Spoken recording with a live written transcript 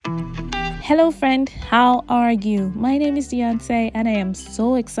Hello, friend. How are you? My name is Deontay, and I am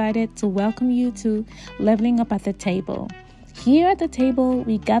so excited to welcome you to Leveling Up at the Table. Here at the table,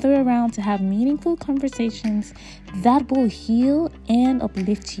 we gather around to have meaningful conversations that will heal and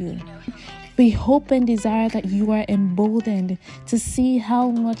uplift you. We hope and desire that you are emboldened to see how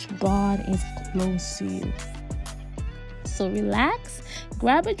much God is close to you. So relax,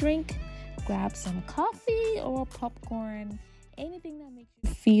 grab a drink, grab some coffee or popcorn, anything that makes you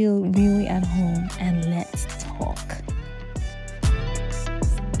feel really at home, and let's talk.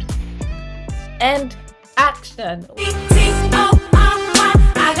 And action.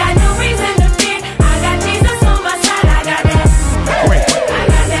 I got no reason to fear. I got Jesus on my side. I got that. Wait, I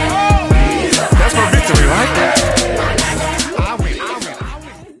got that. that's my victory,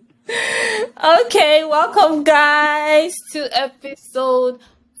 right? Okay, welcome guys to episode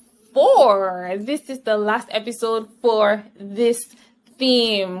 4. This is the last episode for this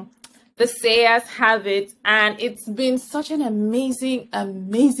theme. The Sayers have it, and it's been such an amazing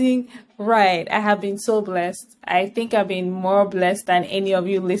ride. I have been so blessed. I think I've been more blessed than any of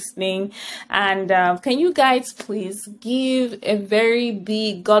you listening. And can you guys please give a very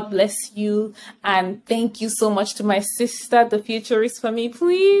big God bless you and thank you so much to my sister, the futurist, for me,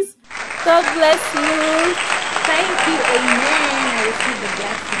 please? God bless you. Thank you. Amen. I receive the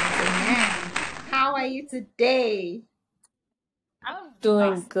blessings. Amen. How are you today? I'm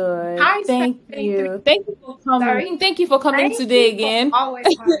doing good. How is Thank 2023? you. Thank you for coming. Sorry? Thank you for coming Thank today you for again. always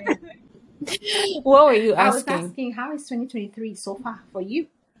coming. What were you I was asking? asking, how is 2023 so far for you?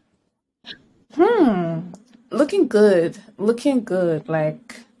 Looking good. Looking good.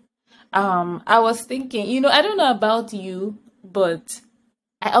 Like, I was thinking, I don't know about you, but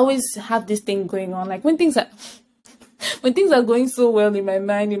I always have this thing going on. Like when things are going so well in my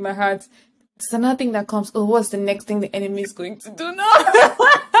mind, in my heart, it's another thing that comes. Oh, what's the next thing the enemy is going to do now?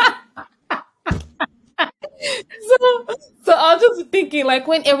 So I'll just be thinking, like,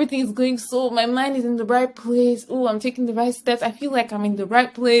 when everything is going so, my mind is in the right place. Oh, I'm taking the right steps. I feel like I'm in the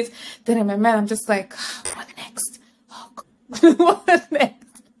right place. Then in my mind, I'm just like, what next? Oh, God. What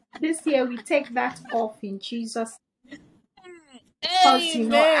next? This year, we take that off in Jesus. Because,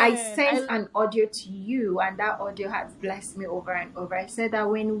 I sent an audio to you, and that audio has blessed me over and over. I said that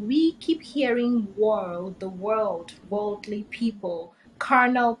when we keep hearing worldly people,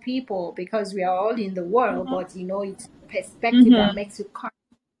 carnal people, because we are all in the world, but it's perspective that makes you carnal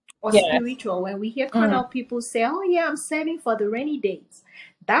or Yes. spiritual. When we hear carnal people say, oh yeah, I'm saving for the rainy days,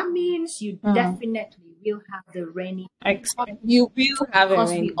 that means you definitely will have the rainy You will have a because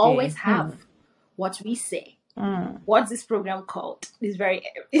rainy we always day. have what we say. What's this program called? It's very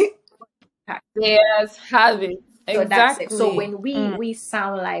Yes, have it. so that's it. Exactly. So when we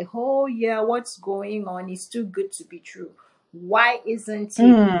sound like, oh yeah, what's going on? It's too good to be true. Why isn't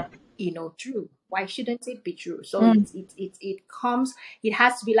it true? Why shouldn't it be true? So it comes. It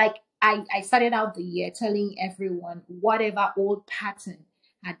has to be like I started out the year telling everyone whatever old pattern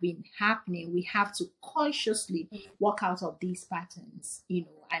had been happening, we have to consciously walk out of these patterns,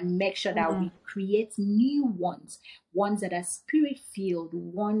 and make sure that we create new ones that are spirit-filled,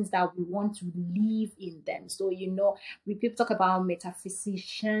 ones that we want to live in them. So, we people talk about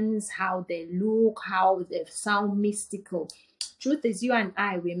metaphysicians, how they look, how they sound mystical. Truth is, you and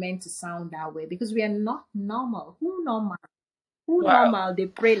I, we're meant to sound that way because we are not normal. Who normal? Wow. Normal? They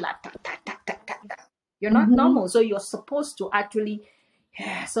pray like ta, ta, ta, ta, ta, ta. You're not normal. So you're supposed to actually.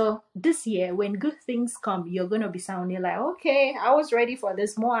 So this year, when good things come, you're going to be sounding like, okay, I was ready for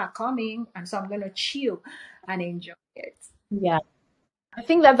this. More are coming. And so I'm going to chill and enjoy it. Yeah. I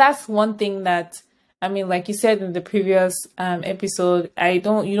think that's one thing that, like you said in the previous episode, I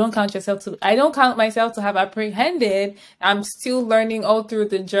don't count myself to have apprehended. I'm still learning all through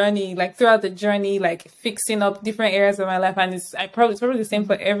the journey, like throughout the journey, like fixing up different areas of my life. And it's probably the same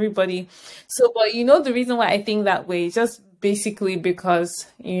for everybody. So, but the reason why I think that way is just basically because,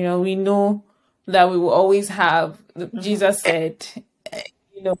 we know that we will always have, Jesus said,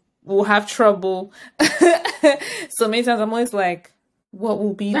 we'll have trouble. So many times I'm always like, what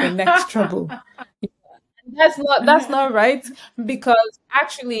will be the next trouble? That's not right, because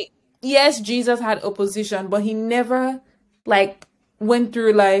actually, yes, Jesus had opposition, but he never went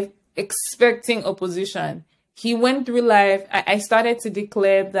through life expecting opposition. He went through life. I started to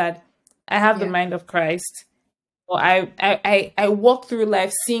declare that I have the mind of Christ. Or I walk through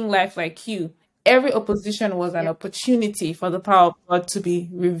life seeing life like you. Every opposition was an opportunity for the power of God to be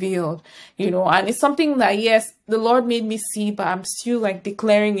revealed, and it's something that, yes, the Lord made me see, but I'm still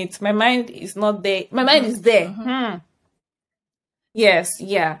declaring it. My mind is not there. My mind is there. Yes,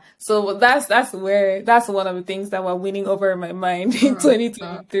 yeah. So that's one of the things that were winning over in my mind in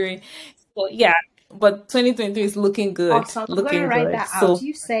 2023. So yeah, but 2023 is Awesome. I'm going to looking write good. that out. So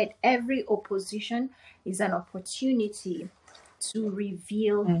You said every opposition is an opportunity to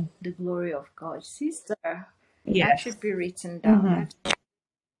reveal mm, the glory of God. Sister, that yes. should be written down. Hmm. That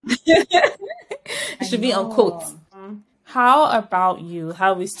It I should be on quotes. know. How about you?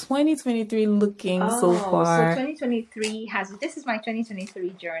 How is 2023 looking so Oh, so far? 2023 has this is my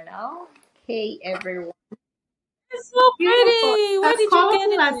 2023 journal. Hey everyone. It's so Beautiful. pretty. Where As did you get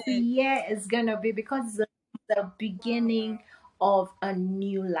colorful as the it? year is gonna be because it's the beginning of a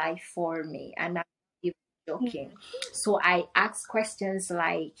new life for me. And I'm not even joking. So I asked questions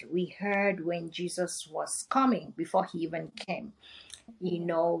like we heard when Jesus was coming before he even came.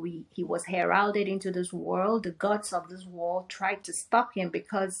 He was heralded into this world. The gods of this world tried to stop him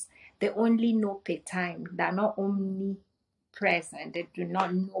because they only know pay time. They're not omnipresent. They do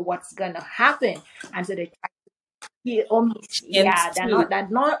not know what's gonna happen. And so they And yeah, they're two.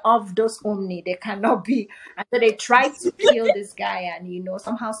 not of those omni. They cannot be. And so they tried to kill this guy, and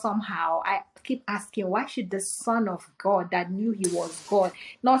somehow I keep asking, why should the Son of God that knew he was God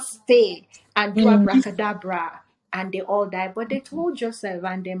not stay and do Mm, abracadabra? And they all died. But they told Joseph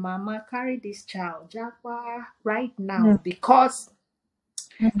and their mama, carry this child, Jaguar, right mm, now, because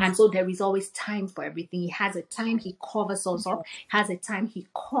mm, and so there is always time for everything. He has a time he covers us up, has a time he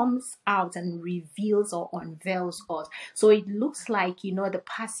comes out and reveals or unveils us. So it looks like, the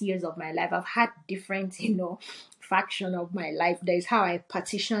past years of my life, I've had different, faction of my life. There's how I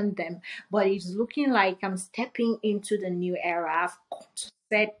partition them. But it's looking like I'm stepping into the new era. I've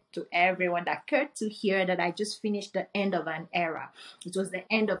said to everyone that cared to hear that I just finished the end of an era. It was the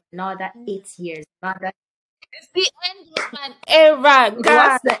end of another 8 years, another it's the end of an era, it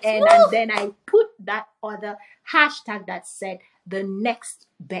was guys. the end, and then I put that other hashtag that said the next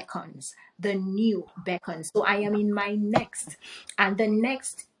beckons, the new beckons. So I am in my next, and the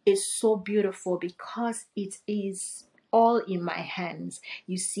next is so beautiful because it is all in my hands.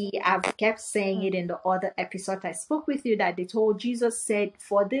 You see, I've kept saying it in the other episode I spoke with you that they told Jesus said,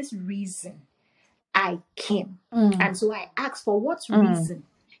 for this reason I came. Mm, And so I asked, for what mm. reason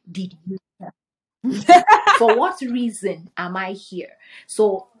did you for what reason am I here?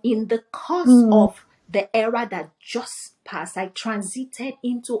 So, in the course Mm, of the era that just passed, I transited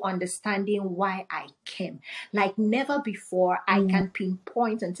into understanding why I came. Like never before, I mm, can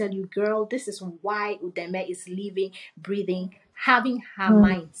pinpoint and tell you, girl, this is why Udeme is living, breathing, having her mm,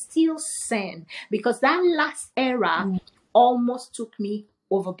 mind still sane. Because that last era mm, almost took me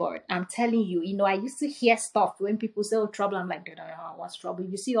overboard. I'm telling you, I used to hear stuff when people say, oh, trouble. I'm like, what's trouble?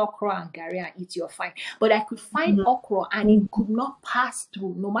 If you see okra and gari and eat, you're fine. But I could find mm, okra and mm, it could not pass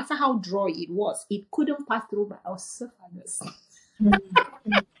through, no matter how dry it was. It couldn't pass through my esophagus.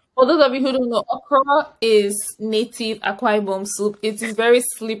 mm. For those of you who don't know, okra is native Akwa Ibom soup. It is very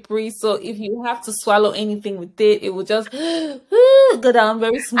slippery, so if you have to swallow anything with it, it will just go down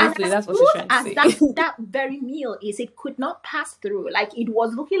very And smoothly. as That's what she's smooth trying to as say. that very meal is, it could not pass through. Like it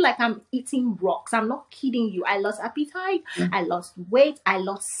was looking like I'm eating rocks. I'm not kidding you. I lost appetite. I lost weight. I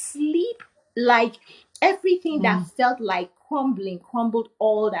lost sleep. Like everything that Mm, felt like crumbling crumbled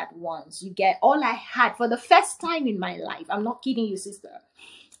all at once. You get all I had for the first time in my life. I'm not kidding you, sister.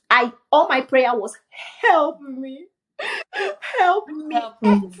 I all my prayer was help me, help me. help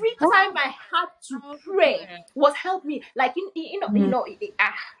me. Every time I had to Powerful pray prayer. was help me. Like Mm,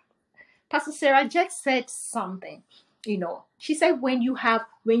 Pastor Sarah just said something. She said when you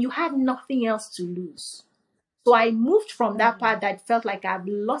have nothing else to lose. So I moved from that mm, part that felt like I've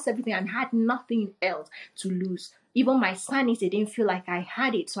lost everything and had nothing else to lose. Even my sanity didn't feel like I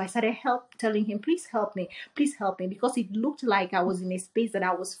had it. So I started telling him, please help me, because it looked like I was in a space that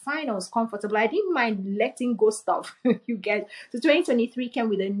I was fine, I was comfortable. I didn't mind letting go stuff. You get so 2023 came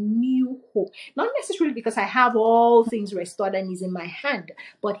with a new hope. Not necessarily because I have all things restored and is in my hand,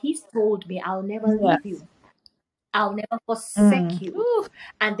 but he's told me I'll never leave yes. you. I'll never forsake Mm, you. ooh,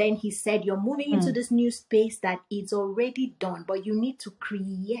 And then he said, you're moving into mm, this new space that is already done, but you need to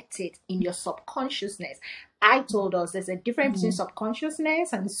create it in your subconsciousness. I told us there's a difference between mm,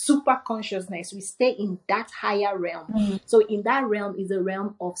 subconsciousness and super consciousness. We stay in that higher realm. mm, So in that realm is a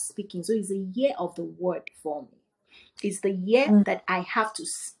realm of speaking. So it's a year of the word for me. It's the year mm, that I have to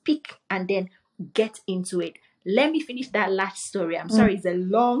speak and then get into it. Let me finish that last story. I'm mm. sorry, it's a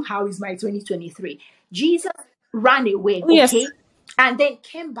long how is my 2023. Jesus ran away, Yes. okay? And then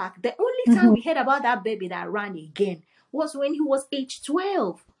came back. The only time Mhm, we heard about that baby that ran again was when he was age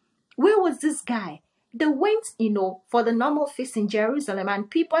 12. Where was this guy? They went, for the normal feast in Jerusalem, and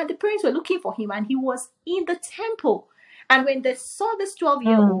the parents were looking for him, and he was in the temple. And when they saw this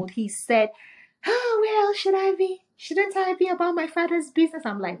 12-year-old, mm, he said, oh, where else should I be? Shouldn't I be about my father's business?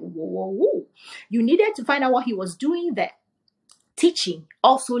 I'm like, whoa, whoa, whoa. You needed to find out what he was doing there. Teaching,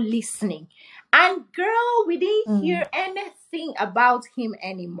 also listening. And girl, we didn't Mm, hear anything about him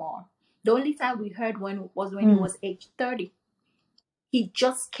anymore. The only time we heard was when he mm, was age 30. He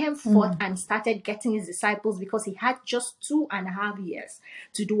just came forth mm, and started getting his disciples because he had just 2.5 years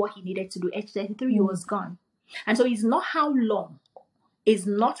to do what he needed to do. Age 33, he mm, was gone. And so it's not how long, it's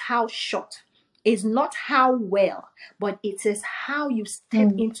not how short, it's not how well, but it is how you step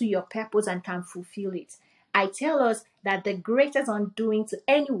mm, into your purpose and can fulfill it. I tell us that the greatest undoing to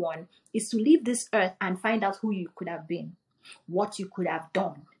anyone is to leave this earth and find out who you could have been, what you could have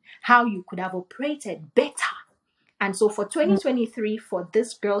done, how you could have operated better. And so for mm, 2023, for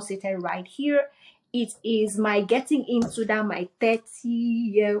this girl seated right here, it is my getting into that my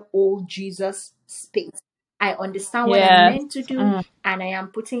 30-year-old Jesus space. I understand what I'm yes. meant to do, Mm, and I am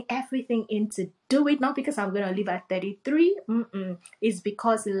putting everything in to do it, not because I'm going to live at 33. It's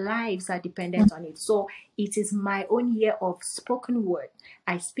because lives are dependent on it. So it is my own year of spoken word.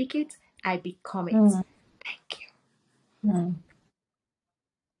 I speak it, I become it. mm, Thank you. mm.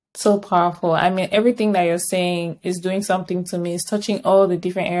 So powerful. I mean, everything that you're saying is doing something to me. It's touching all the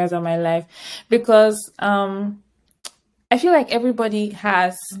different areas of my life because I feel like everybody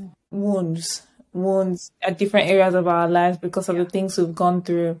has wounds, wounds at different areas of our lives because of the Yeah. things we've gone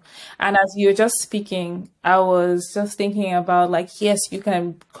through. And as you were just speaking, I was just thinking about like, yes, you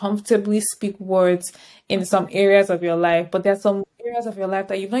can comfortably speak words in some areas of your life, but there's some areas of your life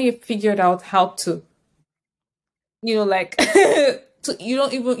that you've not yet figured out how to, like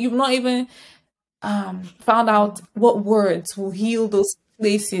you've not even found out what words will heal those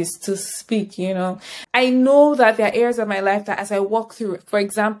places to speak. I know that there are areas of my life that as I walk through, for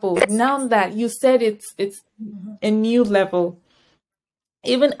example, now that you said it's a new level,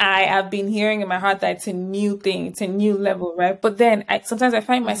 even I have been hearing in my heart that it's a new thing, it's a new level, right? But then sometimes I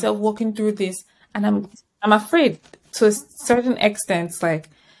find Mhm. myself walking through this and I'm afraid to a certain extent. Like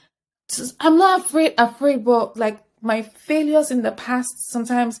I'm not afraid, but like my failures in the past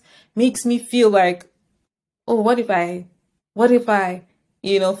sometimes makes me feel like, oh, what if I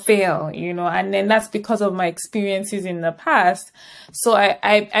fail, and then that's because of my experiences in the past. So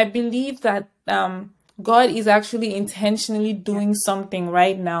I believe that God is actually intentionally Yeah. doing something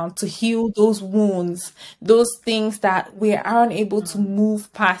right now to heal those wounds, those things that we aren't able to Mhm.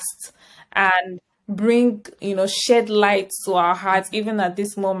 move past, and bring, shed light to our hearts even at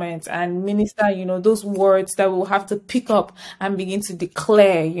this moment, and minister, those words that we'll have to pick up and begin to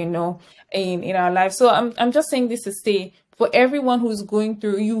declare, in our life. So I'm just saying this to say, for everyone who's going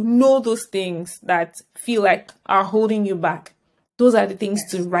through, those things that feel like are holding you back. Those are the things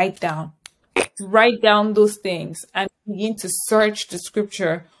to Yes. write down. Write down those things and begin to search the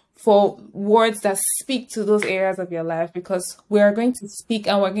scripture for words that speak to those areas of your life, because we are going to speak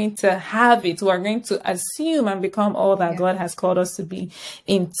and we're going to have it. We're going to assume and become all that Yeah. God has called us to be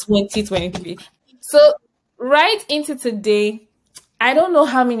in 2023. So, right into today, I don't know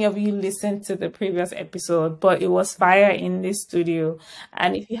how many of you listened to the previous episode, but it was fire in this studio.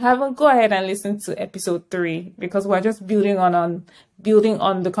 And if you haven't, go ahead and listen to episode 3, because we're just building on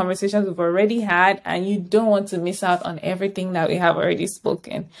the conversations we've already had, and you don't want to miss out on everything that we have already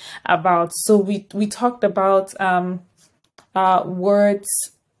spoken about. So we talked about words,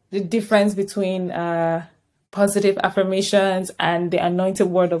 the difference between positive affirmations and the anointed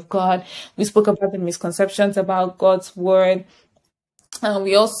word of God. We spoke about the misconceptions about God's word. And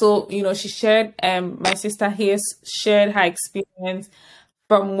we also, she shared, my sister here shared her experience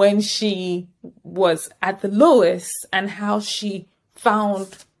from when she was at the lowest and how she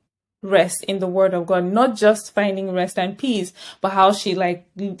found rest in the word of God, not just finding rest and peace, but how she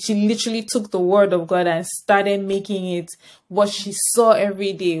literally took the word of God and started making it what she saw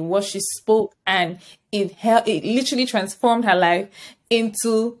every day, what she spoke, and it literally transformed her life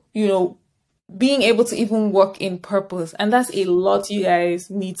into, being able to even work in purpose. And that's a lot you guys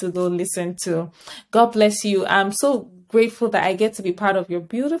need to go listen to. God bless you. I'm so grateful that I get to be part of your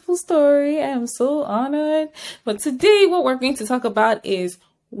beautiful story. I am so honored. But today, what we're going to talk about is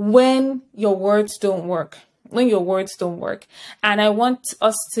when your words don't work. When your words don't work. And I want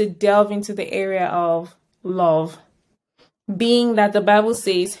us to delve into the area of love, being that the Bible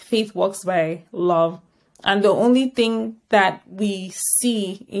says faith works by love. And the only thing that we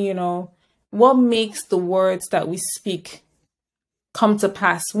see, what makes the words that we speak come to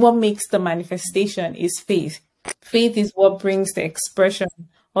pass, what makes the manifestation is faith. Faith is what brings the expression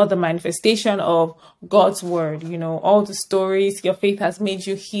or the manifestation of God's word. All the stories, your faith has made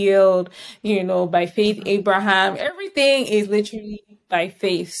you healed, by faith, Abraham, everything is literally by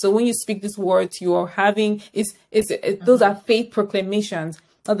faith. So when you speak these words, you are having those are faith proclamations.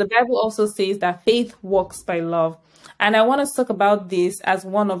 Now, the Bible also says that faith works by love. And I want to talk about this as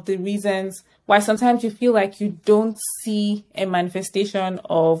one of the reasons why sometimes you feel like you don't see a manifestation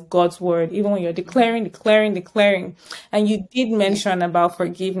of God's word, even when you're declaring. And you did mention about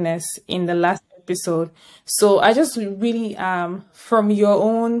forgiveness in the last episode. So I just really, from your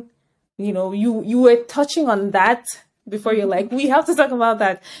own, you were touching on that before. You're like, we have to talk about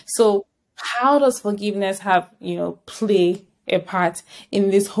that. So how does forgiveness have, play a part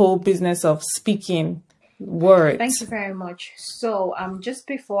in this whole business of speaking Thank you words? very much. So, just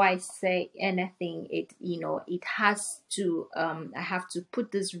before I say anything, it has to, I have to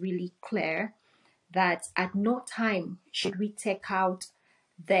put this really clear that at no time should we take out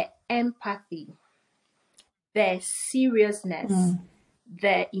the empathy, the seriousness,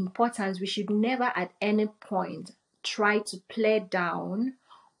 the importance. We should never at any point try to play down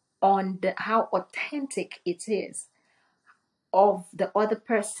on how authentic it is of the other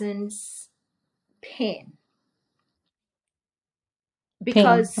person's pain, Pain.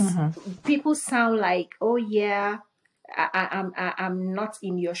 because people sound like, oh yeah, I'm not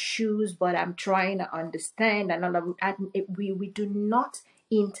in your shoes, but I'm trying to understand, and all of we do not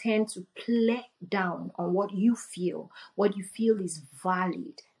intend to play down on what you feel. What you feel is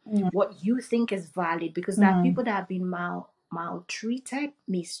valid. What you think is valid, because there are people that have been maltreated,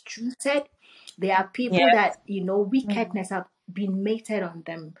 mistreated. There are people Yes. that wickedness have been mated on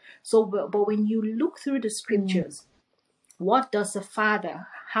them. So, but when you look through the scriptures, what does the Father,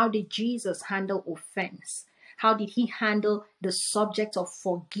 how did Jesus handle offense? How did he handle the subject of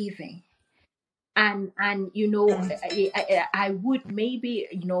forgiving? And I would maybe,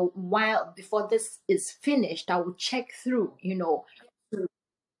 while before this is finished, I will check through,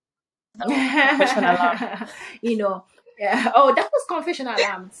 Confession alarm. you know, yeah. Oh, that was confession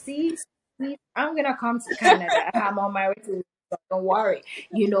alarm. See, I'm gonna come to Canada. I'm on my way to. Don't worry,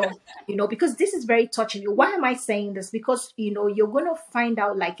 because this is very touching. Why am I saying this? Because you're gonna find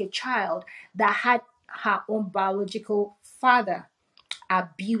out like a child that had her own biological father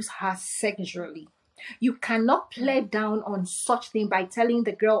abuse her sexually. You cannot play down on such thing by telling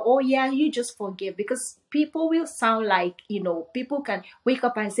the girl, oh yeah, you just forgive, because people will sound like, people can wake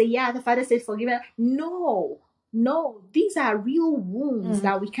up and say, yeah, the father said forgive her. No, no, these are real wounds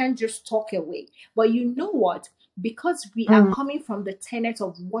that we can't just talk away. But you know what? Because we are coming from the tenet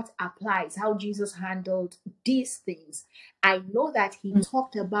of what applies, how Jesus handled these things, I know that he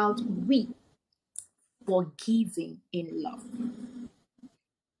talked about we forgiving in love.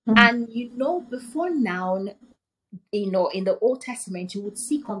 And before now, in the Old Testament, you would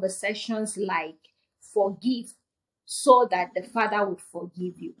see conversations like forgive so that the Father would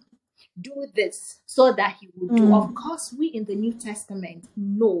forgive you. Do this so that he would do. Of course, we in the New Testament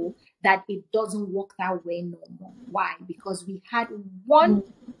know that it doesn't work that way no more. Why? Because we had one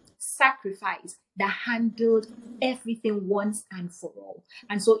sacrifice that handled everything once and for all.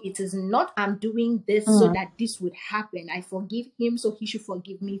 And so it is not, I'm doing this so that this would happen. I forgive him, so he should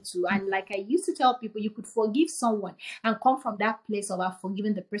forgive me too. And like I used to tell people, you could forgive someone and come from that place of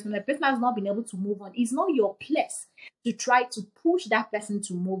forgiving the person. The person has not been able to move on. It's not your place to try to push that person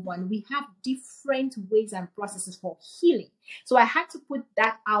to move on. We have different ways and processes for healing. So I had to put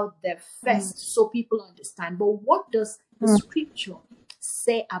that out there first so people understand. But what does the scripture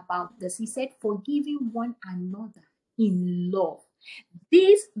say about this? He said, forgiving one another in love.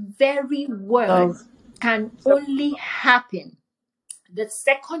 This very word Love. can only happen the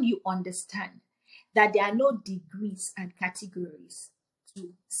second you understand that there are no degrees and categories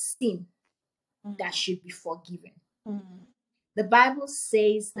to sin that should be forgiven. The Bible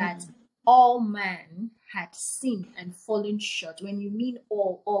says that all man had sinned and fallen short. When you mean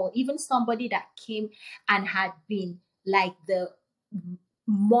all, even somebody that came and had been like the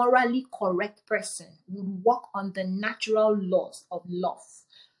morally correct person would walk on the natural laws of love.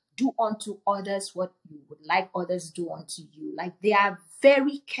 Do unto others what you would like others do unto you. Like they are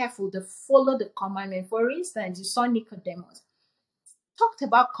very careful to follow the commandment. For instance, you saw Nicodemus talked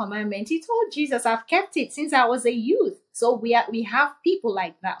about commandment. He told Jesus, I've kept it since I was a youth. So we have people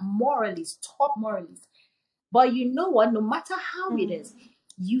like that, moralists, top moralists. But you know what? No matter how it is,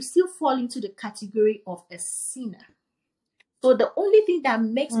 you still fall into the category of a sinner. So the only thing that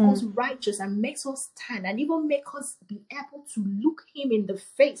makes us righteous and makes us stand and even make us be able to look him in the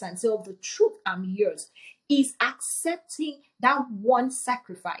face and say, of the truth, I'm yours, is accepting that one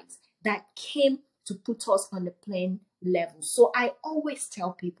sacrifice that came to put us on the plain level. So I always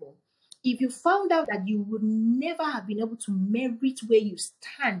tell people, if you found out that you would never have been able to merit where you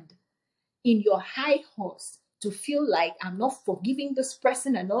stand in your high horse to feel like I'm not forgiving this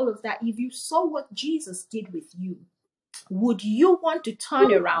person and all of that. If you saw what Jesus did with you, would you want to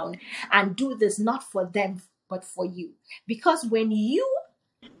turn around and do this not for them but for you? Because when you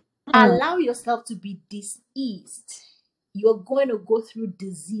allow yourself to be diseased, you're going to go through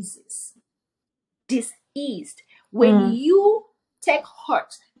diseases. Diseased. When you take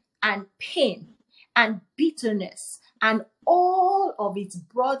hurt and pain and bitterness and all of its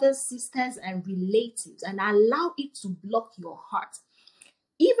brothers, sisters, and relatives and allow it to block your heart,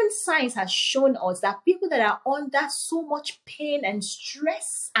 even science has shown us that people that are under so much pain and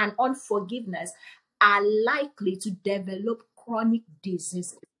stress and unforgiveness are likely to develop chronic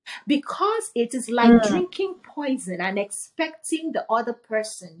diseases, because it is like drinking poison and expecting the other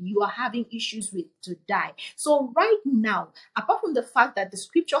person you are having issues with to die. So right now, apart from the fact that the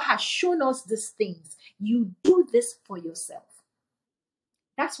scripture has shown us these things, you do this for yourself.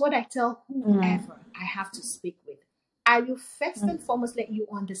 That's what I tell whoever I have to speak with. I will first and foremost let you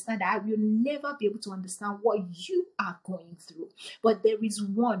understand that I will never be able to understand what you are going through, but there is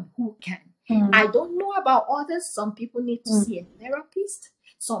one who can. I don't know about others. Some people need to see a therapist.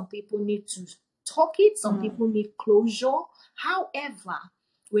 Some people need to talk it. Some people need closure. However,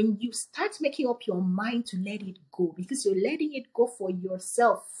 when you start making up your mind to let it go, because you're letting it go for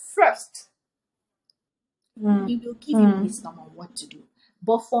yourself first, He will give you wisdom on what to do.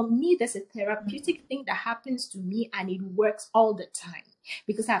 But for me, there's a therapeutic thing that happens to me, and it works all the time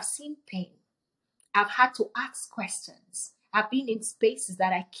because I've seen pain. I've had to ask questions. I've been in spaces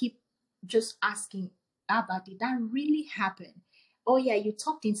that I keep just asking, Abba, did that really happen? Oh yeah, you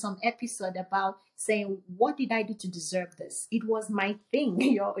talked in some episode about saying, what did I do to deserve this? It was my thing.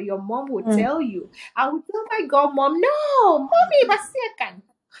 Your mom would tell you. I would tell my God, Mom, no, mommy, but second.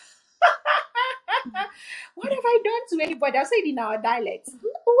 What have I done to anybody? I'll say it in our dialect.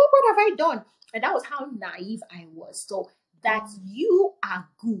 What have I done? And that was how naive I was. So that you are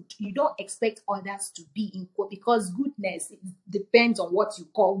good. You don't expect others to be in quote, because goodness depends on what you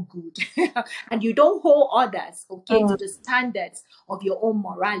call good. And you don't hold others, okay, to the standards of your own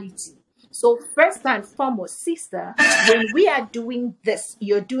morality. So first and foremost, sister, when we are doing this,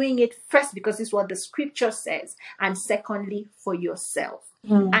 you're doing it first because it's what the scripture says, and secondly, for yourself.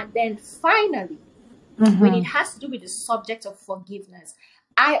 And then finally, when it has to do with the subject of forgiveness,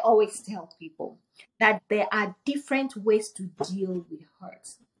 I always tell people that there are different ways to deal with hurt.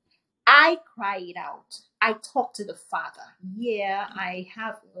 I cry it out. I talk to the Father. Yeah, I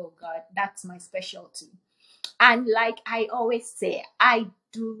have, oh God, that's my specialty. And like I always say, I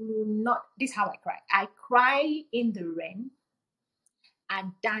do not, this is how I cry. I cry in the rain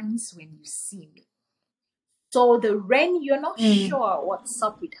and dance when you see me. So the rain, you're not sure what's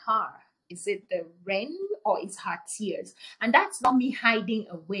up with her. Is it the rain or is her tears? And that's not me hiding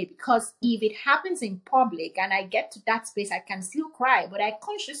away, because if it happens in public and I get to that space, I can still cry, but I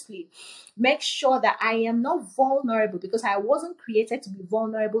consciously make sure that I am not vulnerable, because I wasn't created to be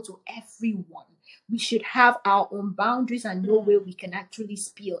vulnerable to everyone. We should have our own boundaries and know where we can actually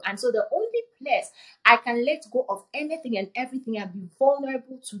spill. And so the only place I can let go of anything and everything and be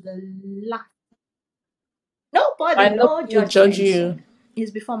vulnerable to the last. Nobody, no Judge you. judgment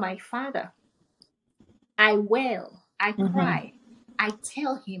is before my Father. I wail, I cry, I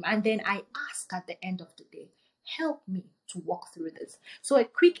tell him, and then I ask at the end of the day, help me to walk through this. So a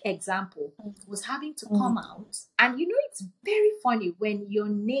quick example was having to come out, and it's very funny when your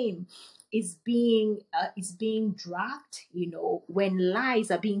name is being dragged, when lies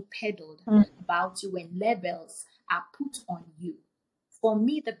are being peddled about you, when labels are put on you. For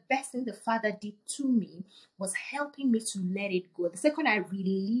me, the best thing the Father did to me was helping me to let it go. The second I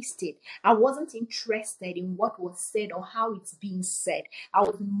released it, I wasn't interested in what was said or how it's being said. I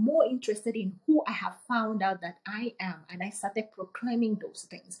was more interested in who I have found out that I am, and I started proclaiming those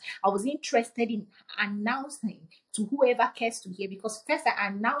things. I was interested in announcing to whoever cares to hear, because first I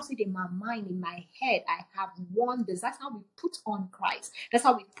announced it in my mind, in my head. I have won this. That's how we put on Christ. That's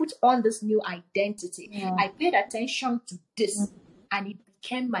how we put on this new identity. I paid attention to this, and it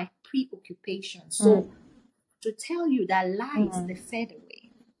became my preoccupation. So to tell you that lies, they fade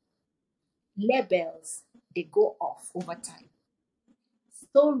away. Labels, they go off over time.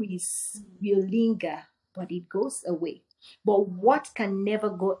 Stories will linger, but it goes away. But what can never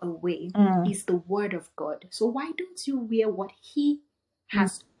go away is the word of God. So why don't you wear what he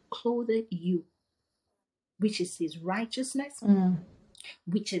has clothed you, which is his righteousness,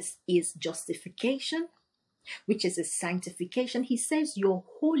 which is his justification, which is his sanctification. He says you're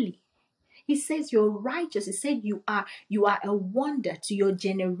holy. He says you're righteous. He said you are a wonder to your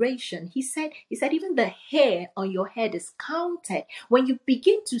generation. He said even the hair on your head is counted. When you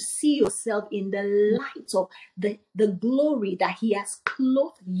begin to see yourself in the light of the glory that he has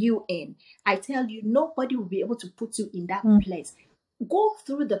clothed you in, I tell you, nobody will be able to put you in that place. Go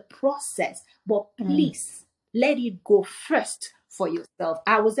through the process, but please let it go first for yourself.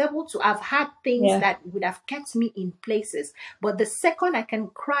 I was able to have had things Yeah. that would have kept me in places, but the second I can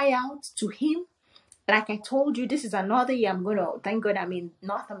cry out to him, like I told you, this is another year. I'm gonna, thank God I'm in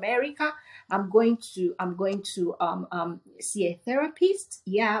North America. I'm going to see a therapist.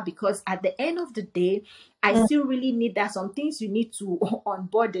 Yeah, because at the end of the day, I still really need that. Some things you need to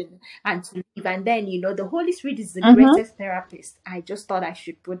unburden and to leave. And then the Holy Spirit is the Mm-hmm. greatest therapist. I just thought I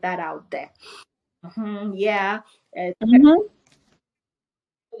should put that out there. Yeah. Mm-hmm.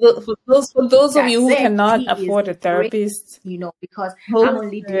 For those of you That's who it. cannot He is afford a great, therapist, because I'm Holy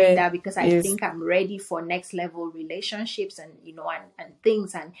only doing Spirit that because I is. think I'm ready for next level relationships and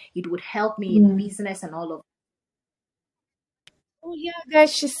things, and it would help me in business and all of Oh yeah,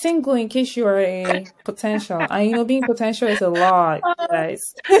 guys, she's single in case you are a potential. And being potential is a lot, guys.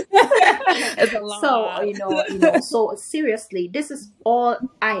 It's a so lot. so seriously, this is all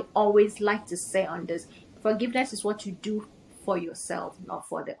I always like to say on this. Forgiveness is what you do for yourself, not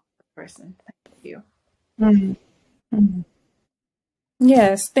for the other person. Thank you. Mm, mm.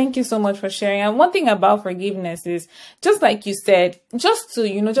 Yes, thank you so much for sharing. And one thing about forgiveness is, just like you said, just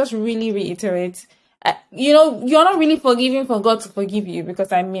to, just really reiterate, you're not really forgiving for God to forgive you,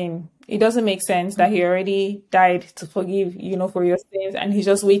 because it doesn't make sense that he already died to forgive, for your sins, and he's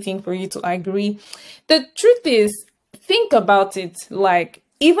just waiting for you to agree. The truth is, think about it, like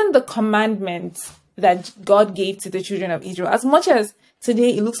even the commandments that God gave to the children of Israel, as much as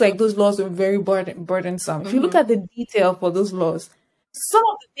today it looks like those laws were very burdensome. If you look Mm-hmm. at the detail for those laws, some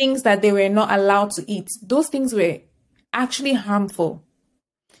of the things that they were not allowed to eat, those things were actually harmful.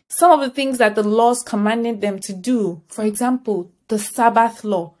 Some of the things that the laws commanded them to do, for example, the Sabbath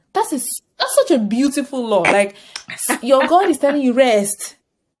law, that's such a beautiful law. Like, your God is telling you rest.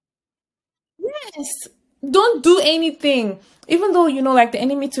 Yes. Don't do anything. Even though, like the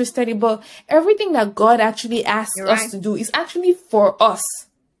enemy twisted it, but everything that God actually asks You're us right. to do is actually for us.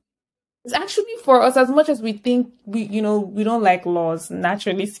 It's actually for us, as much as we think we don't like laws,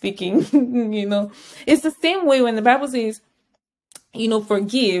 naturally speaking. It's the same way when the Bible says,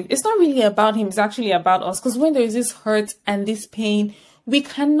 forgive. It's not really about him, it's actually about us. Because when there is this hurt and this pain, we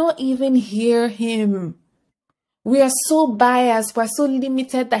cannot even hear him. We are so biased, we're so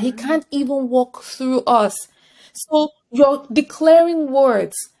limited that he can't even walk through us. So you're declaring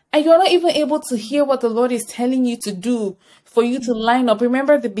words and you're not even able to hear what the Lord is telling you to do for you to line up.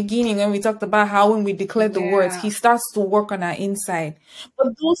 Remember at the beginning when we talked about how when we declare the words, he Yeah. starts to work on our inside. But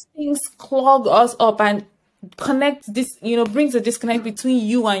those things clog us up and connect this, brings a disconnect between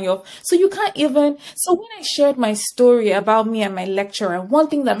you and so you can't even. So when I shared my story about me and my lecturer, one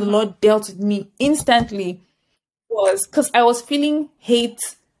thing that the Mm-hmm. Lord dealt with me instantly was because I was feeling hate,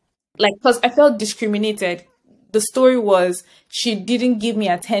 like, because I felt discriminated. The story was she didn't give me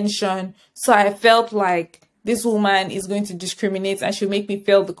attention, so I felt like this woman is going to discriminate and she'll make me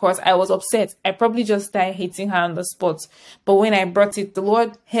fail the course. I was upset. I probably just started hating her on the spot. But when I brought it, the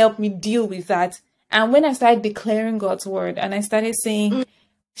Lord helped me deal with that. And when I started declaring God's word and I started saying,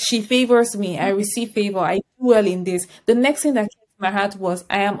 she favors me, I receive favor, I do well in this. The next thing that came to my heart was,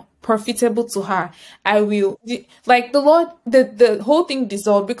 I am profitable to her. I will, like, the Lord, the whole thing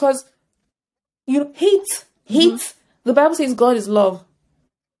dissolved because Mm-hmm. hate. The Bible says God is love.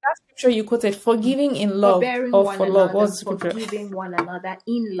 That scripture you quoted, forgiving in love Forbearing or one for love. another, What's the scripture? forgiving one another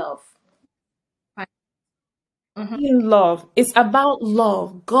in love. Mm-hmm. In love. It's about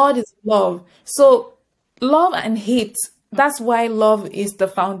love. God is love. So love and hate. That's why love is the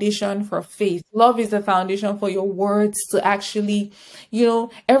foundation for faith. Love is the foundation for your words to actually,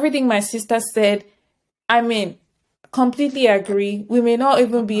 everything my sister said. I mean, completely agree. We may not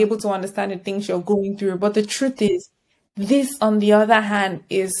even be able to understand the things you're going through, but the truth is, this, on the other hand,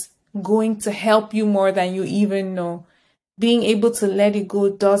 is going to help you more than you even know. Being able to let it go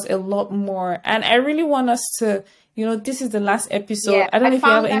does a lot more. And I really want us to, this is the last episode. Yeah, I don't I know if you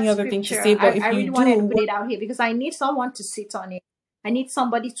have found that any other thing to scripture. say, I, but if I you really wanted to do, put it out here because I need someone to sit on it. I need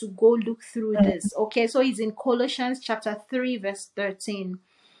somebody to go look through this. Okay, so it's in Colossians chapter 3, verse 13.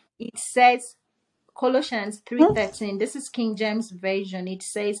 It says, Colossians Mhm. 3:13. This is King James Version. It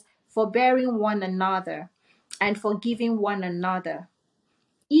says, forbearing one another and forgiving one another.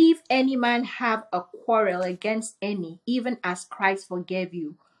 If any man have a quarrel against any, even as Christ forgave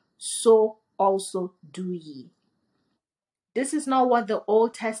you, so also do ye. This is not what the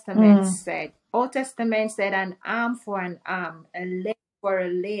Old Testament said. Old Testament said an arm for an arm, a leg for a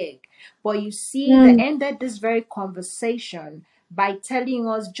leg. But you see, they ended this very conversation by telling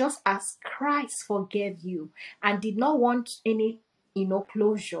us, just as Christ forgave you and did not want any,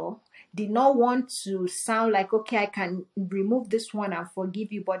 closure, did not want to sound like, okay, I can remove this one and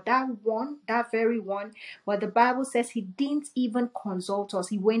forgive you. But that one, that very one, but the Bible says he didn't even consult us.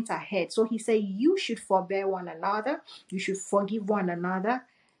 He went ahead. So he said, you should forbear one another. You should forgive one another,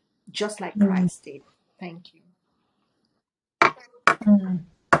 just like Christ did. Thank you.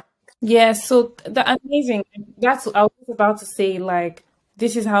 Yeah, so amazing. That's I was about to say, like,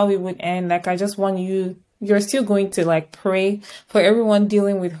 this is how we would end. Like, I just want you're still going to like pray for everyone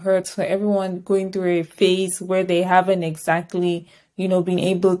dealing with hurts, for everyone going through a phase where they haven't exactly, been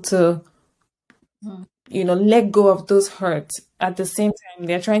able to, let go of those hurts. At the same time,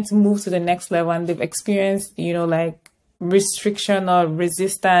 they're trying to move to the next level and they've experienced, like restriction or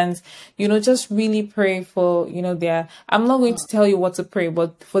resistance. Just really pray for, I'm not going to tell you what to pray,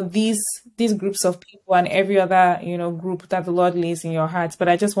 but for these groups of people and every other, group that the Lord lays in your hearts. But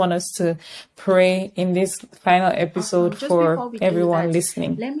I just want us to pray in this final episode Just for before we do everyone that,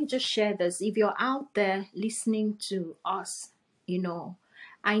 listening. let me just share this. If you're out there listening to us,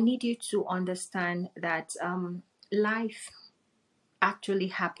 I need you to understand that life actually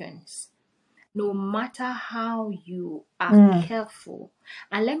happens, no matter how you are careful.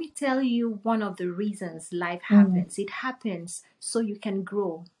 And let me tell you one of the reasons life happens. It happens so you can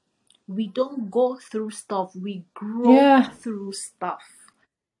grow. We don't go through stuff, we grow Yeah. through stuff.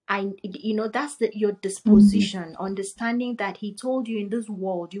 That's your disposition, understanding that he told you in this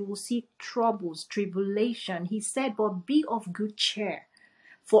world you will see troubles, tribulation. He said, but be of good cheer,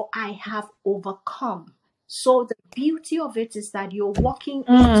 for I have overcome. So the beauty of it is that you're walking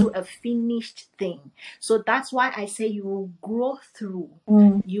into a finished thing. So that's why I say you will grow through.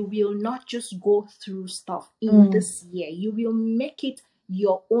 You will not just go through stuff in this year. You will make it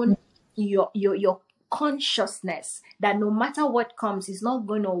your own, your consciousness that no matter what comes, it's not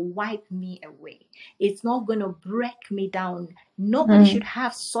going to wipe me away. It's not going to break me down. Nobody should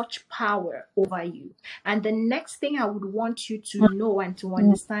have such power over you. And the next thing I would want you to know and to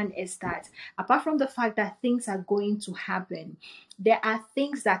understand is that apart from the fact that things are going to happen, there are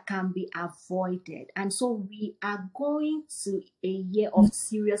things that can be avoided. And so we are going to a year of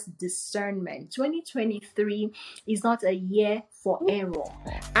serious discernment. 2023 is not a year for error.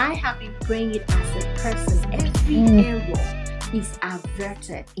 I have been praying it as a person. Every error is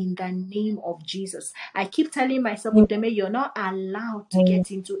averted in the name of Jesus. I keep telling myself, Udeme, you're not allowed to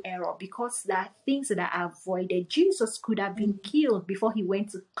get into error because there are things that are avoided. Jesus could have been killed before he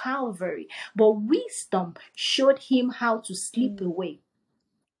went to Calvary, but wisdom showed him how to slip away.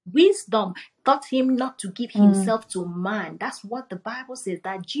 Wisdom taught him not to give himself to man. That's what the Bible says,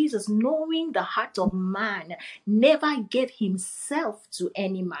 that Jesus, knowing the heart of man, never gave himself to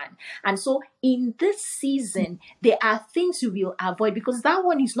any man. And so in this season, there are things you will avoid because that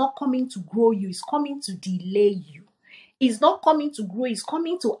one is not coming to grow you, it's coming to delay you. It's not coming to grow, it's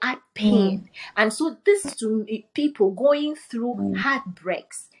coming to add pain. And so this is to people going through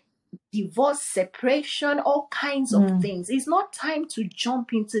heartbreaks, divorce, separation, all kinds of things. It's not time to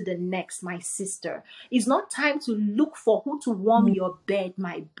jump into the next, my sister. It's not time to look for who to warm your bed,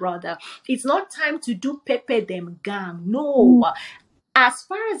 my brother. It's not time to do pepe them gang. No. As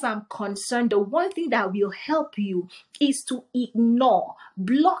far as I'm concerned, the one thing that will help you is to ignore,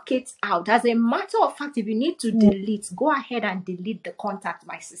 block it out. As a matter of fact, if you need to delete, go ahead and delete the contact,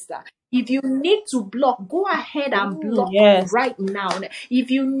 my sister. If you need to block, go ahead and block right now. If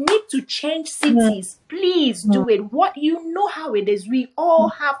you need to change cities, please do it. What you know how it is. We all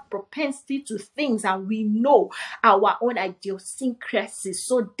have propensity to things and we know our own idiosyncrasies.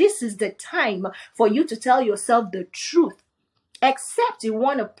 So this is the time for you to tell yourself the truth. Except you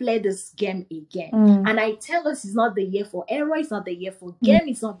want to play this game again. And I tell us it's not the year for error, it's not the year for game,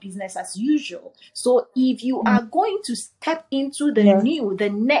 it's not business as usual. So if you are going to step into the new, the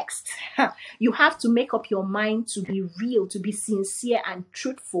next, you have to make up your mind to be real, to be sincere and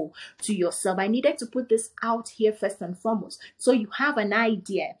truthful to yourself. I needed to put this out here first and foremost. So you have an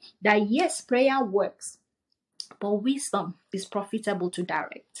idea that yes, prayer works, but wisdom is profitable to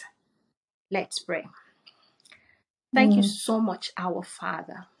direct. Let's pray. Thank you so much, our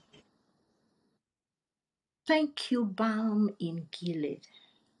Father. Thank you, Balm in Gilead.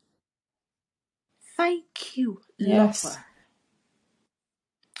 Thank you, Lover.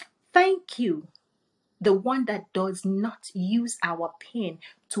 Thank you, the one that does not use our pain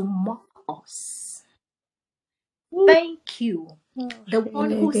to mock us. Thank you, the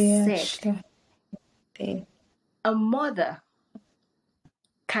one who said, A mother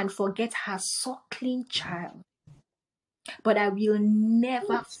can forget her suckling child, but I will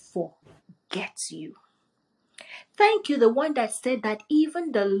never forget you. Thank you, the one that said that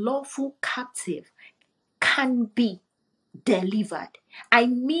even the lawful captive can be delivered. I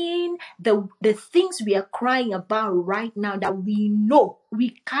mean, the things we are crying about right now that we know,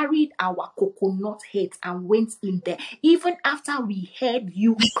 we carried our coconut heads and went in there. Even after we heard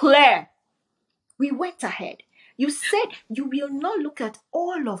you clear, we went ahead. You said you will not look at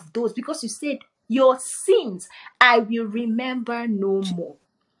all of those because you said your sins I will remember no more.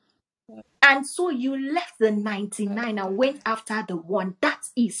 And so you left the 99 and went after the one. That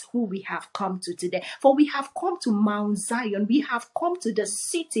is who we have come to today. For we have come to Mount Zion. We have come to the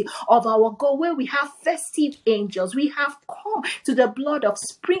city of our God where we have festive angels. We have come to the blood of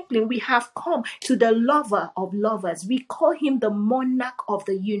sprinkling. We have come to the lover of lovers. We call him the monarch of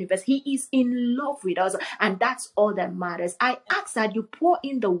the universe. He is in love with us, and that's all that matters. I ask that you pour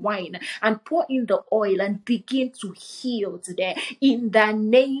in the wine and pour in the oil and begin to heal today in the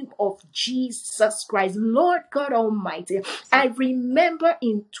name of Jesus Christ. Lord God Almighty, I remember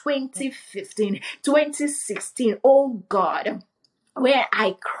in 2015, 2016, oh God, where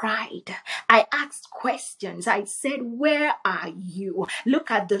I cried, I asked questions. I said, where are you?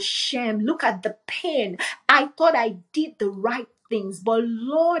 Look at the shame, look at the pain. I thought I did the right things, but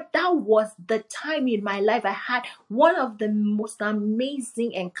Lord, that was the time in my life I had one of the most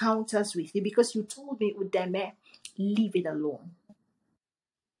amazing encounters with you, because you told me, Udeme, leave it alone.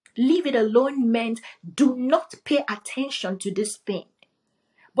 Leave it alone meant do not pay attention to this pain,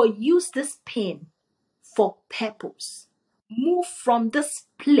 but use this pain for purpose. Move from this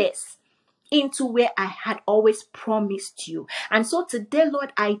place into where I had always promised you. And so today,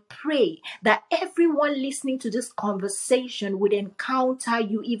 Lord, I pray that everyone listening to this conversation would encounter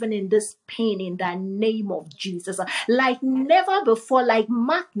you even in this pain in the name of Jesus. Like never before, like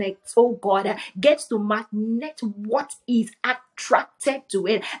magnets, oh God, gets to magnet what is attracted to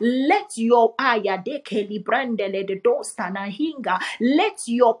it. Let your let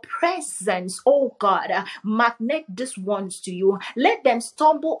your presence, oh God, magnet these ones to you. Let them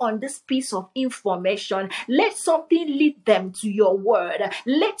stumble on this piece of information. Let something lead them to your word.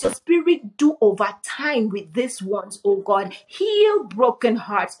 Let your spirit do overtime with these ones, oh God. Heal broken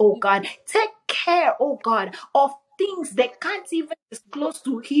hearts, oh God. Take care, oh God, of things they can't even disclose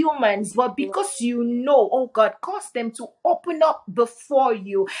to humans, but because you know, oh God, cause them to open up before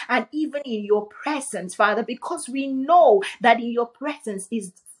you and even in your presence, Father, because we know that in your presence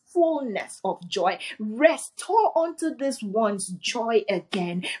is fullness of joy. Restore unto this one's joy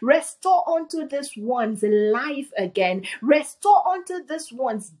again. Restore unto this one's life again. Restore unto this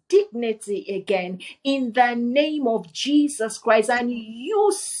one's dignity again. In the name of Jesus Christ. And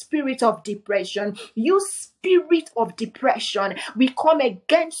you, spirit of depression, you spirit of depression, we come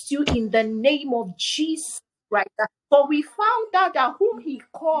against you in the name of Jesus Christ. For we found out that whom he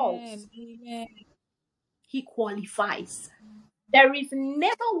calls, Amen. he qualifies. There is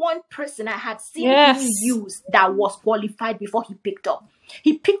never one person I had seen him Yes. use that was qualified before he picked up.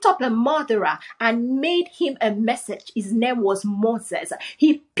 He picked up a murderer and made him a message. His name was Moses.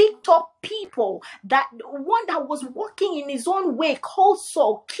 He picked up people, that one that was walking in his own way, called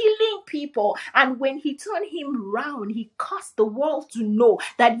Saul, killing people. And when he turned him round, he caused the world to know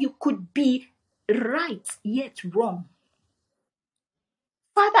that you could be right yet wrong.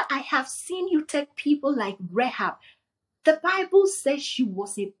 Father, I have seen you take people like Rahab. The Bible says she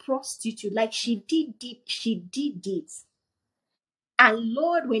was a prostitute, like she did it. And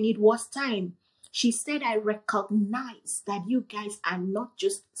Lord, when it was time, she said, I recognize that you guys are not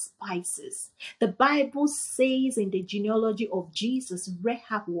just spices. The Bible says in the genealogy of Jesus,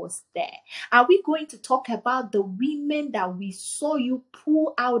 Rahab was there. Are we going to talk about the women that we saw you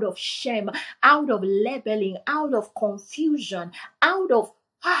pull out of shame, out of labeling, out of confusion, out of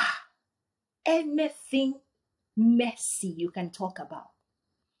anything messy you can talk about?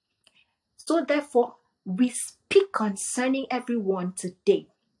 So therefore, we speak concerning everyone today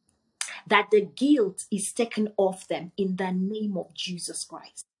that the guilt is taken off them in the name of Jesus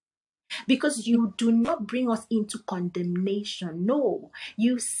Christ. Because you do not bring us into condemnation. No,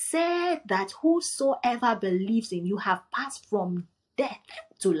 you said that whosoever believes in you have passed from death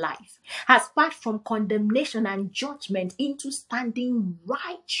to life, has passed from condemnation and judgment into standing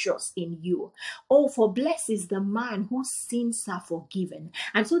righteous in you. Oh, for blessed is the man whose sins are forgiven.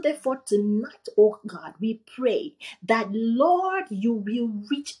 And so therefore tonight, oh God, we pray that, Lord, you will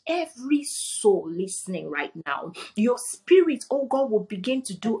reach every soul listening right now. Your spirit, oh God, will begin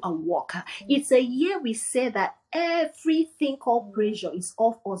to do a work. It's a year we say that everything called pressure is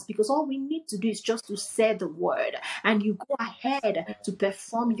off us, because all we need to do is just to say the word, and you go ahead to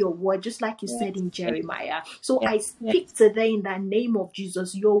perform your word, just like you said in Jeremiah. So I speak today in the name of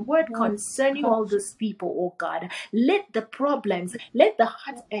Jesus, your word concerning all these people, oh God. Let the problems, let the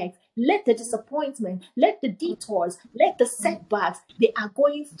heartache, let the disappointment, let the detours, let the setbacks they are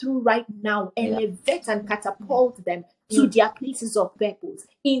going through right now elevate and catapult them to their places of purpose.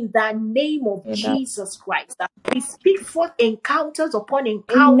 In the name of Jesus Christ, we speak forth encounters upon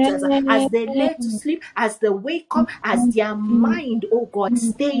encounters as they lay to sleep, as they wake up, as their mind, oh God,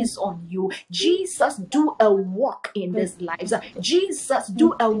 stays on you. Jesus, do a work in these lives. Jesus,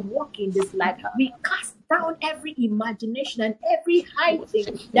 do a work in this life. We cast down every imagination and every high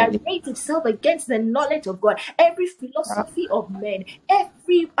thing that raised itself against the knowledge of God, every philosophy of men, every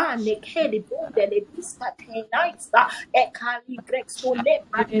we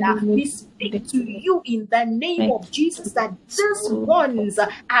speak to you in the name of Jesus that these ones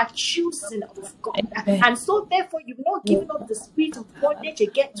are chosen of God. And so therefore you've not given us the spirit of bondage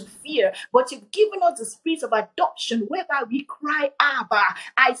again to fear, but you've given us the spirit of adoption whereby we cry, Abba.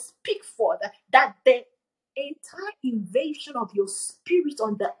 I speak for that the entire invasion of your spirit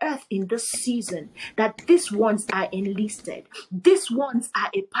on the earth in this season, that these ones are enlisted, these ones are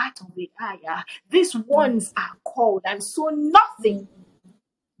a part of it, these ones are called, and so nothing,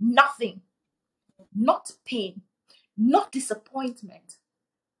 not pain, not disappointment,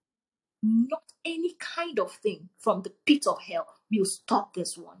 not any kind of thing from the pit of hell will stop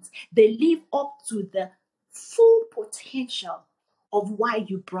these ones. They live up to the full potential of why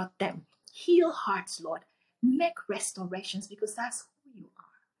you brought them. Heal hearts, Lord. Make restorations, because that's who you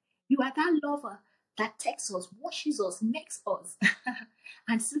are. You are that lover that takes us, washes us, makes us,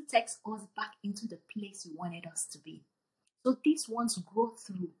 and still takes us back into the place you wanted us to be. So these ones grow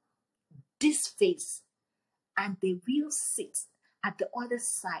through this phase, and they will sit at the other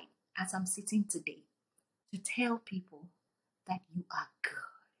side as I'm sitting today to tell people that you are good.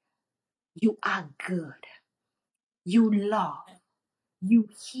 You are good. You love. You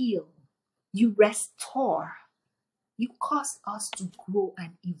heal. You restore. You cause us to grow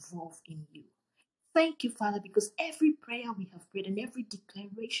and evolve in you. Thank you, Father, because every prayer we have prayed and every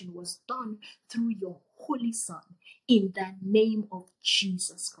declaration was done through your Holy Son, in the name of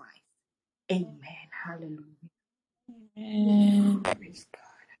Jesus Christ. Amen. Hallelujah. Amen. Praise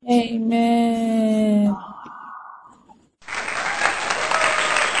God. Amen.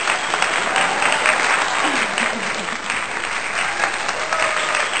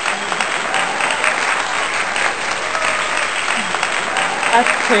 That's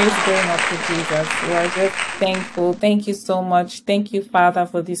praise going up to Jesus. We are just thankful. Thank you so much. Thank you, Father,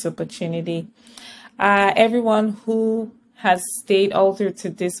 for this opportunity. Everyone who has stayed all through to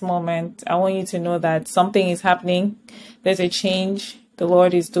this moment, I want you to know that something is happening. There's a change. The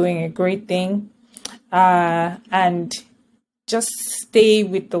Lord is doing a great thing. And just stay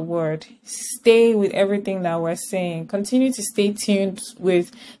with the word. Stay with everything that we're saying. Continue to stay tuned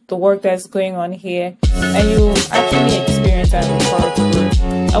with the work that's going on here, and you'll actually experience and encourage.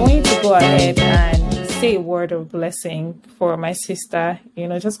 I want you to go ahead and say a word of blessing for my sister.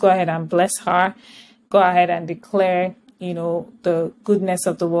 Just go ahead and bless her. Go ahead and declare, the goodness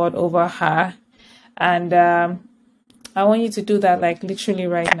of the Lord over her. And I want you to do that like literally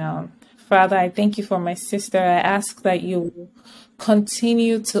right now. Father, I thank you for my sister. I ask that you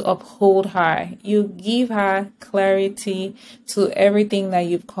continue to uphold her. You give her clarity to everything that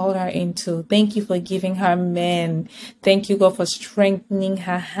you've called her into. Thank you for giving her men. Thank you, God, for strengthening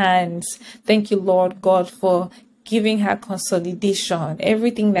her hands. Thank you, Lord God, for giving her consolidation,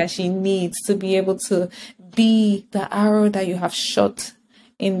 everything that she needs to be able to be the arrow that you have shot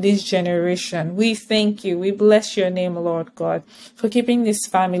in this generation. We thank you. We bless your name, Lord God, for keeping this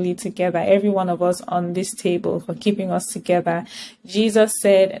family together, every one of us on this table, for keeping us together. Jesus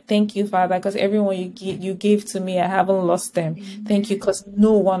said, thank you, Father, because everyone you gave to me, I haven't lost them. Thank you, because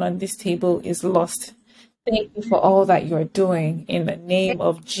no one on this table is lost. Thank you for all that you're doing in the name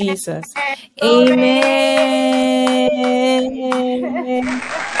of Jesus. Amen.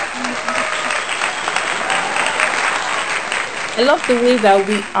 I love the way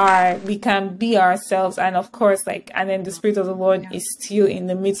that we can be ourselves, and of course, and then the Spirit of the Lord is still in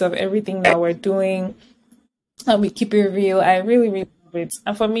the midst of everything that we're doing, and we keep it real. I really, really love it,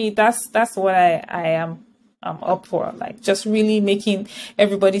 and for me, that's what I am. I'm up for, just really making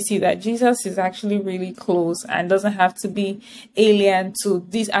everybody see that Jesus is actually really close and doesn't have to be alien to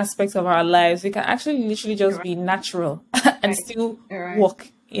these aspects of our lives. We can actually literally just be natural and still walk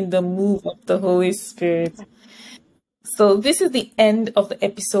in the move of the Holy Spirit. So this is the end of the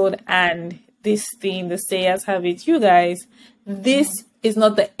episode, and this thing, the sayers have it, you guys, this is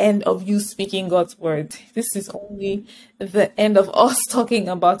not the end of you speaking God's word. This is only the end of us talking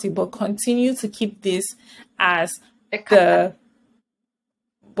about it, but continue to keep this as The cat- the,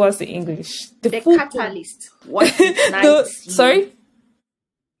 what's the English? the food- catalyst. What the, ignites you. sorry?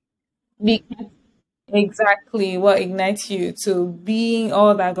 Exactly what ignites you to being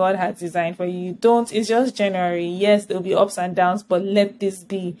all that God has designed for you. Don't, it's just January. Yes, there'll be ups and downs, but let this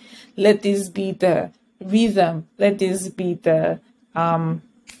be the rhythm. Let this be the,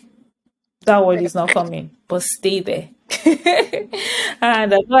 that word is not coming, but stay there.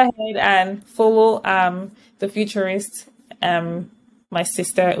 And go ahead and follow the futurist, my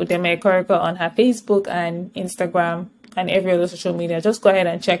sister Udeme Ekoriko on her Facebook and Instagram and every other social media. Just go ahead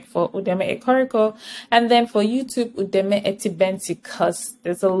and check for Udeme Ekoriko, and then for YouTube Udeme Etibenti, because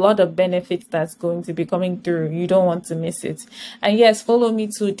there's a lot of benefits that's going to be coming through. You don't want to miss it. And yes, follow me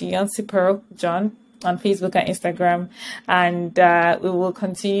to Deonce Pearl John on Facebook and Instagram, and we will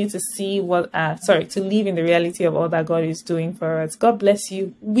continue to see to live in the reality of all that God is doing for us. God bless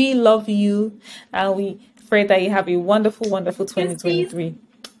you. We love you, and we pray that you have a wonderful, wonderful 2023.